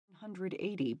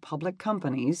180 public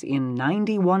companies in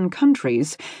 91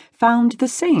 countries found the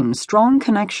same strong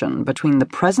connection between the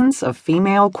presence of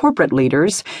female corporate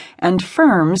leaders and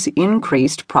firms'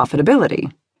 increased profitability.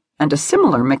 And a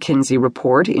similar McKinsey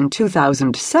report in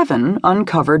 2007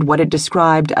 uncovered what it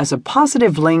described as a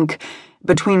positive link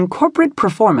between corporate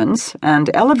performance and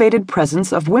elevated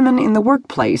presence of women in the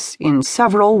workplace in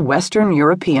several Western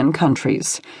European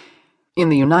countries. In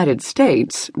the United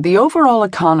States, the overall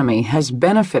economy has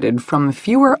benefited from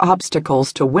fewer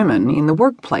obstacles to women in the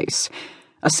workplace.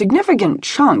 A significant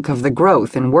chunk of the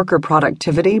growth in worker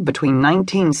productivity between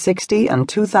 1960 and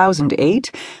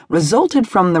 2008 resulted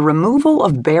from the removal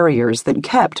of barriers that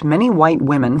kept many white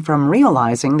women from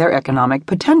realizing their economic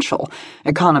potential,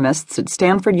 economists at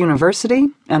Stanford University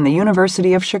and the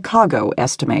University of Chicago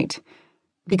estimate.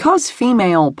 Because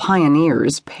female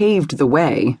pioneers paved the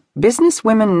way,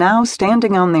 businesswomen now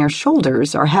standing on their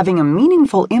shoulders are having a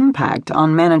meaningful impact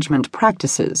on management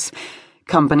practices.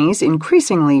 Companies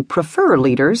increasingly prefer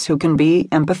leaders who can be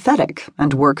empathetic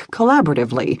and work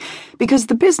collaboratively because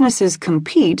the businesses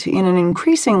compete in an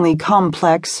increasingly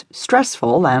complex,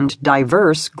 stressful, and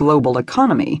diverse global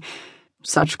economy.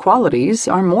 Such qualities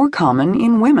are more common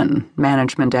in women,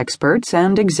 management experts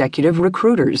and executive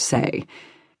recruiters say.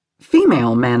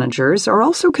 Female managers are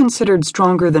also considered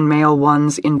stronger than male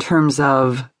ones in terms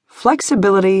of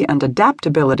flexibility and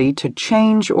adaptability to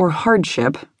change or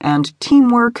hardship, and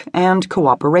teamwork and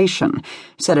cooperation,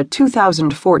 said a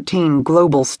 2014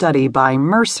 global study by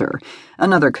Mercer,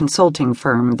 another consulting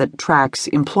firm that tracks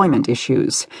employment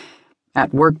issues.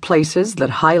 At workplaces that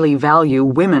highly value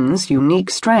women's unique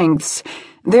strengths,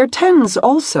 there tends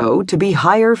also to be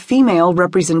higher female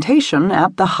representation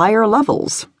at the higher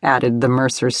levels, added the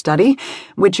Mercer study,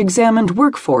 which examined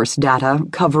workforce data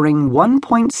covering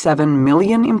 1.7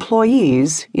 million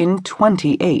employees in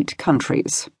 28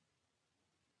 countries.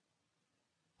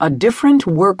 A different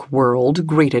work world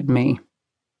greeted me.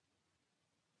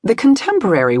 The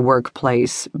contemporary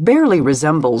workplace barely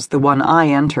resembles the one I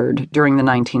entered during the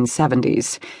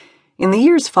 1970s. In the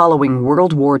years following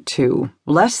World War II,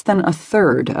 less than a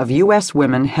third of U.S.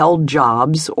 women held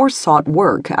jobs or sought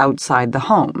work outside the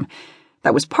home.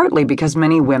 That was partly because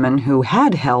many women who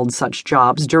had held such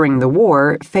jobs during the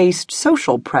war faced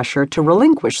social pressure to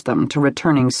relinquish them to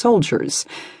returning soldiers.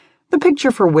 The picture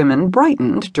for women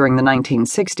brightened during the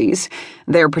 1960s.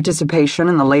 Their participation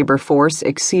in the labor force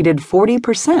exceeded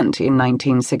 40% in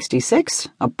 1966,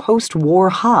 a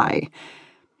post-war high.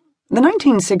 The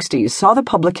 1960s saw the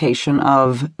publication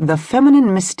of The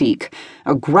Feminine Mystique,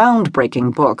 a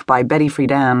groundbreaking book by Betty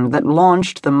Friedan that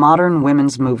launched the modern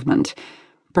women's movement.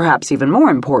 Perhaps even more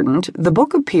important, the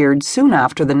book appeared soon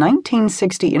after the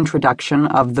 1960 introduction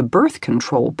of the birth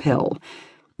control pill.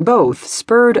 Both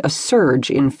spurred a surge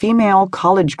in female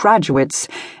college graduates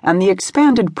and the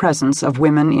expanded presence of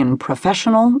women in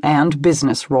professional and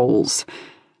business roles.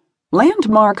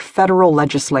 Landmark federal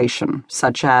legislation,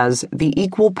 such as the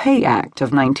Equal Pay Act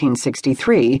of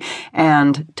 1963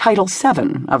 and Title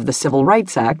VII of the Civil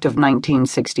Rights Act of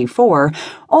 1964,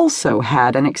 also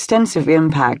had an extensive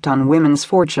impact on women's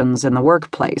fortunes in the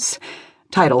workplace.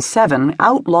 Title VII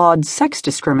outlawed sex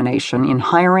discrimination in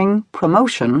hiring,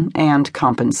 promotion, and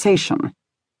compensation.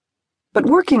 But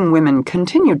working women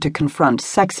continued to confront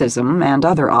sexism and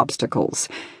other obstacles.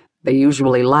 They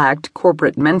usually lacked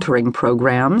corporate mentoring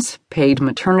programs, paid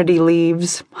maternity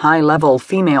leaves, high-level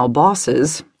female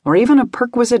bosses, or even a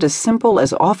perquisite as simple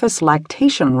as office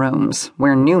lactation rooms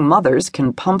where new mothers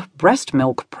can pump breast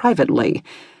milk privately.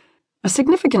 A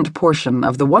significant portion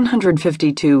of the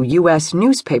 152 U.S.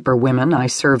 newspaper women I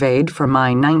surveyed for my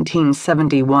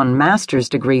 1971 master's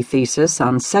degree thesis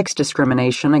on sex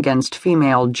discrimination against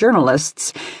female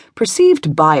journalists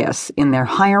perceived bias in their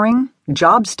hiring,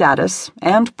 job status,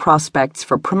 and prospects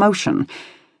for promotion.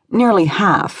 Nearly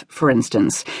half, for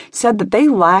instance, said that they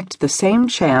lacked the same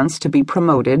chance to be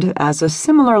promoted as a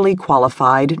similarly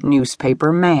qualified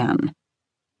newspaper man.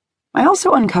 I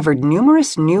also uncovered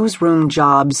numerous newsroom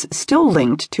jobs still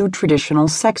linked to traditional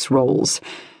sex roles.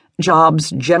 Jobs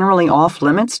generally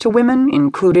off-limits to women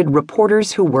included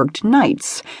reporters who worked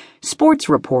nights, sports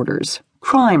reporters,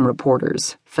 crime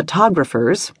reporters,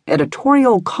 photographers,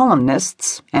 editorial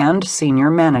columnists, and senior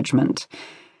management.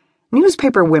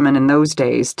 Newspaper women in those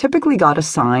days typically got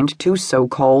assigned to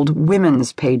so-called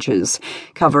women's pages,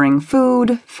 covering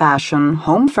food, fashion,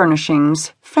 home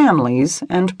furnishings, families,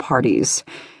 and parties.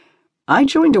 I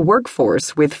joined a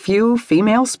workforce with few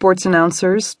female sports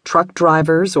announcers, truck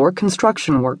drivers, or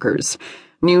construction workers.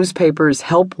 Newspapers'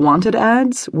 help wanted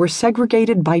ads were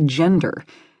segregated by gender.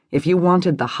 If you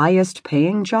wanted the highest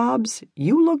paying jobs,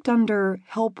 you looked under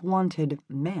help wanted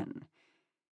men.